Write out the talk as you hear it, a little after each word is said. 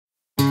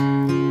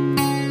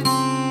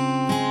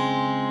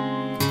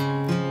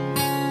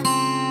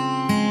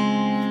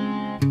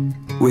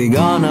We're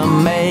gonna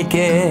make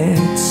it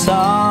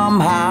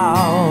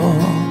somehow.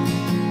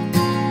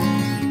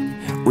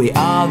 We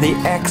are the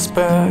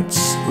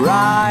experts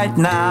right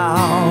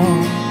now,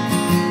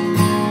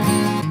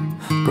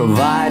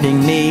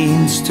 providing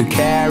means to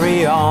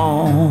carry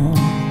on.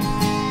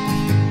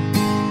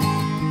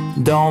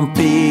 Don't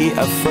be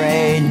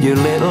afraid, you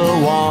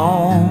little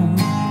one.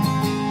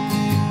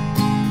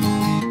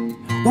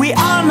 We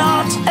are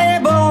not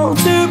able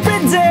to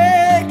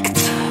predict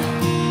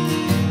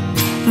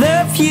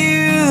the future.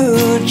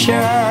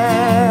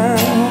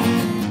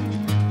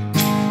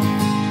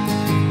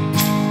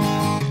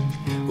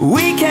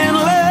 We can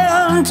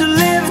learn to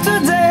live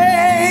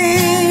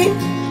today,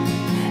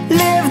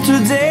 live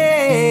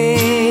today,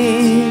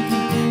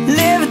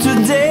 live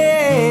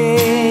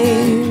today,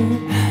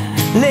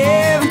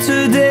 live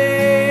today.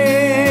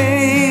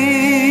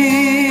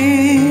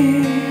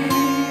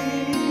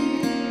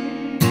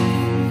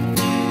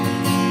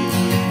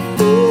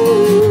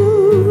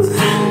 Ooh.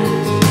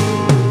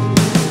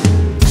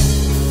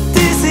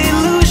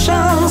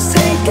 Disillusions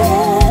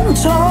taking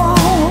toll,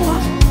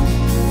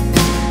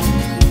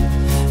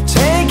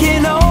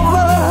 taking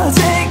over,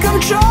 take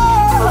control.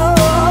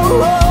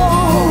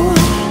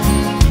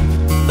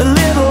 The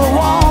little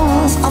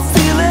ones are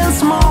feeling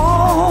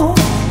small.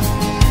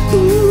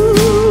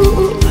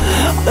 Ooh.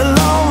 The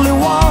lonely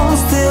ones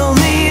still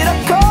need a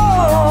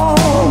call.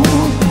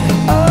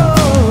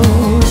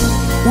 Oh,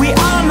 we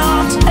are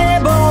not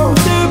able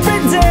to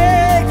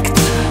predict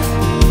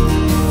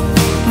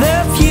the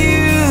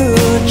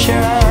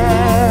future.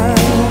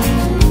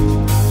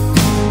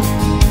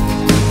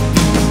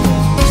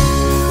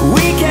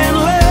 We can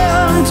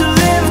learn to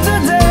live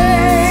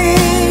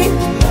today,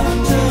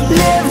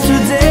 live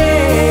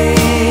today,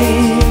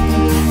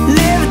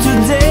 live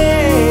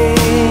today,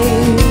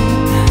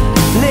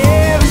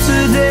 live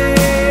today.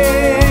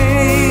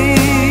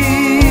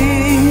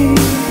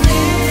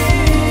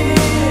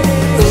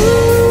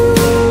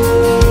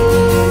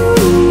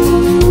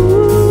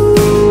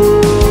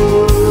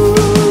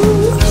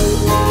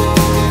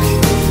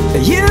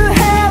 You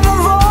have a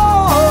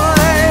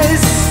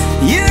voice,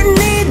 you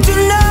need to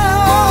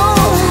know,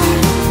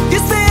 you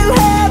still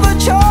have a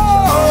choice.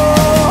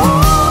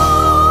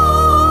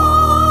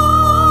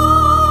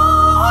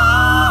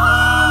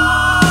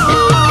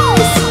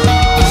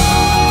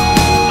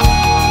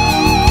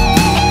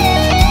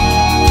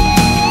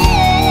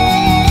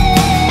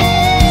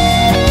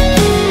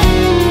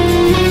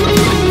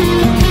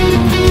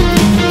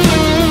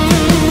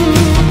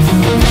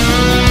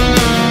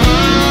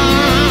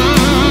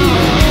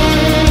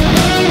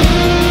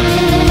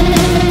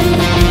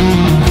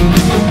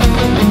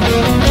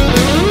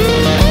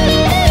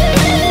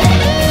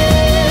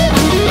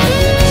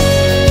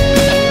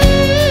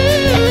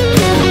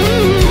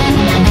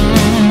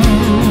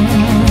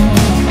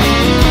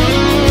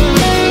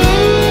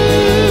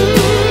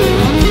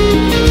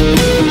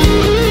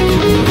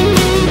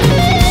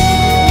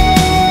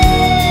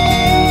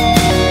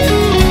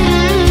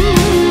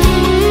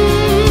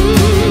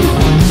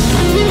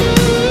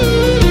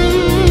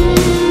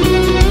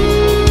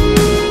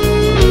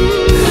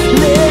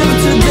 Live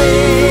today,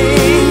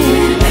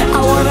 I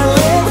wanna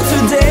live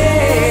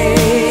today.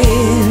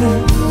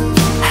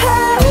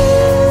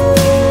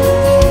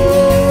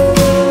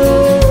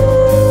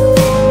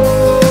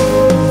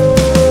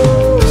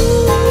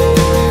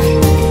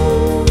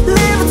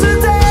 Live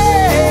today,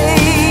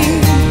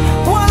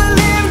 wanna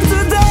live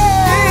today.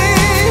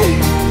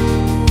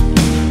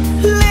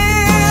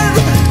 Live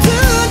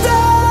today.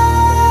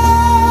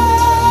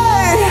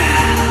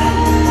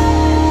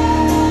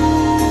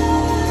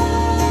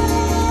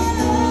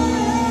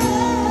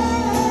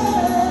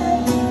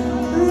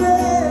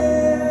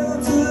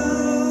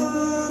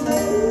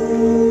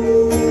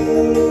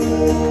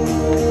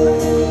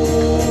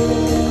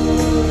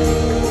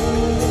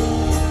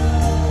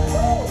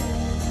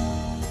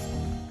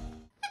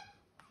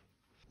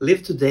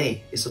 Live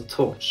Today is a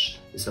torch,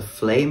 is a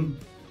flame,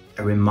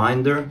 a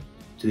reminder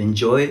to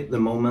enjoy the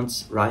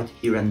moments right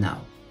here and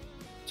now.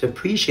 To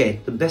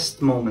appreciate the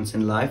best moments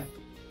in life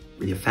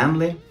with your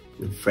family,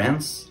 with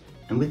friends,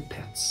 and with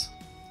pets.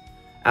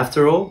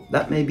 After all,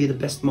 that may be the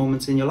best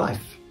moments in your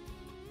life.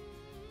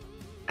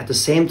 At the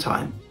same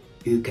time,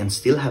 you can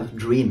still have a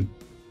dream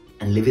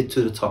and live it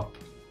to the top.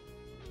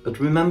 But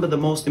remember the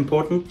most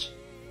important,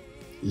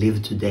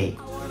 live today.